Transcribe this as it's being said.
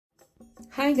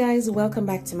Hi guys, welcome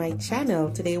back to my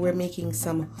channel. Today we're making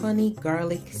some honey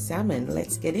garlic salmon.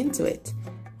 Let's get into it.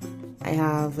 I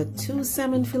have 2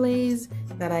 salmon fillets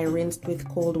that I rinsed with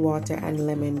cold water and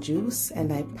lemon juice,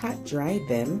 and I pat dried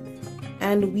them,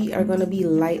 and we are going to be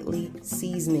lightly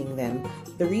seasoning them.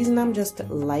 The reason I'm just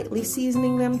lightly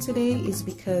seasoning them today is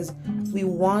because we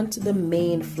want the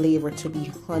main flavor to be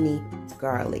honey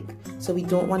garlic, so we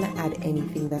don't want to add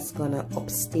anything that's gonna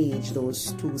upstage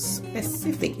those 2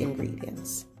 specific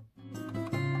ingredients.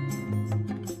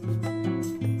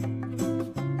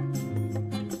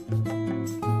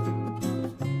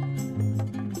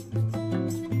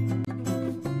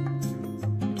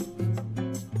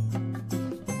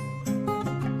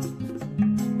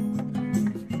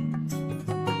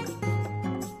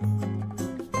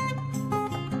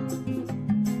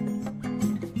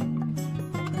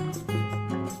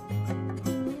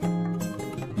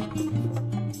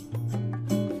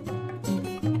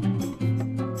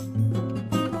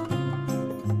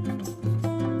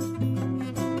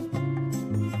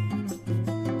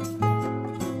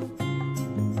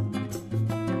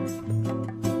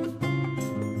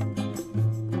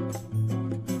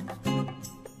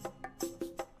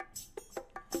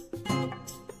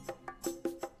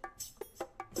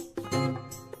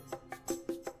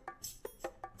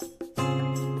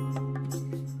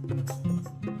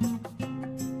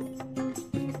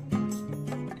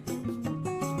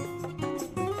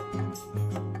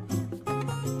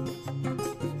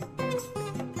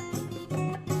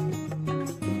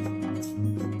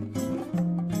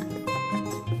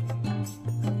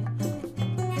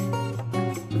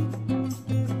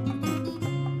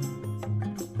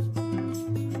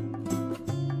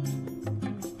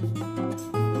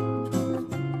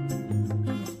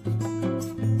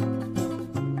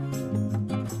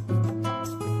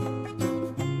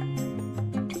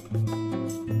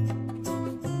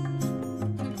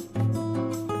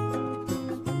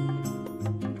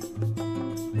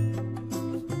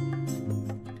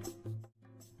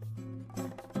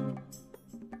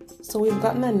 So we've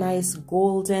gotten a nice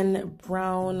golden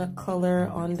brown color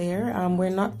on there. We're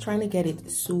not trying to get it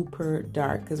super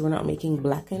dark because we're not making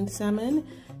blackened salmon.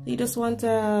 You just want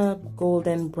a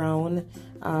golden brown,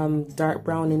 dark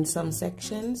brown in some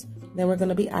sections. Then we're going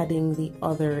to be adding the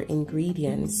other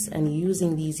ingredients and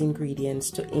using these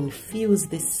ingredients to infuse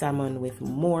this salmon with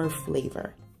more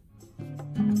flavor.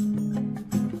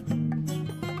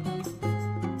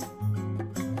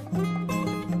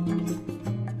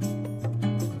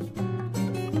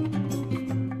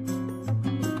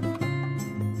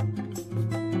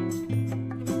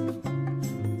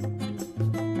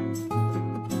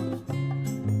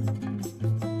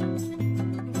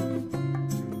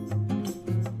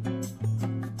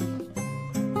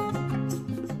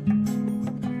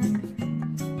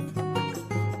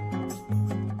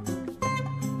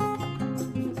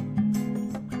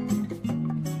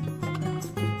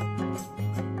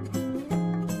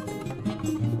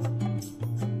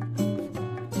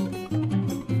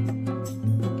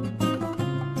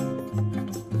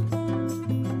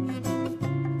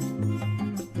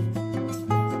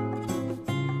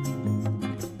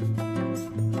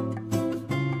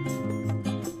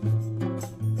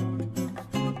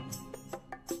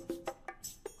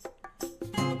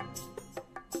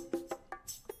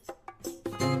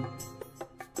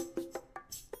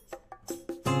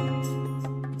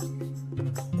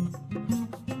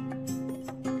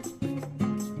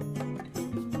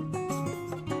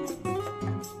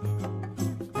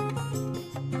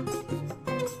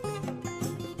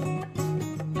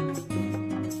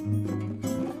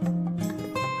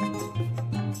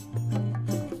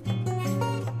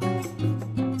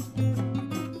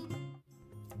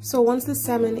 So once the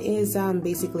salmon is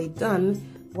basically done,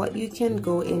 what you can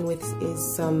go in with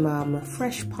is some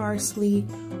fresh parsley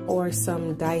or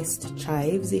some diced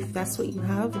chives, if that's what you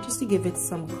have, just to give it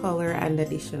some color and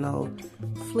additional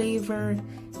flavor.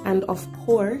 And of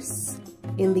course,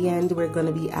 in the end, we're going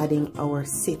to be adding our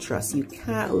citrus. You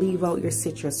can't leave out your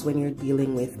citrus when you're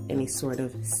dealing with any sort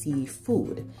of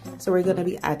seafood. So we're going to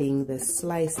be adding the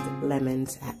sliced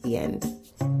lemons at the end.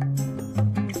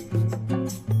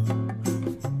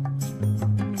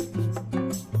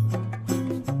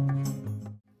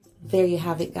 There you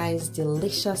have it, guys.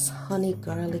 Delicious honey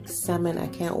garlic salmon. I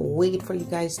can't wait for you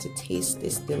guys to taste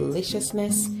this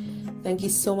deliciousness. Thank you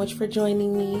so much for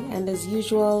joining me, and as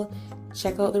usual,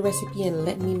 check out the recipe and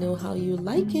let me know how you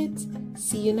like it.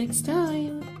 See you next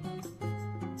time.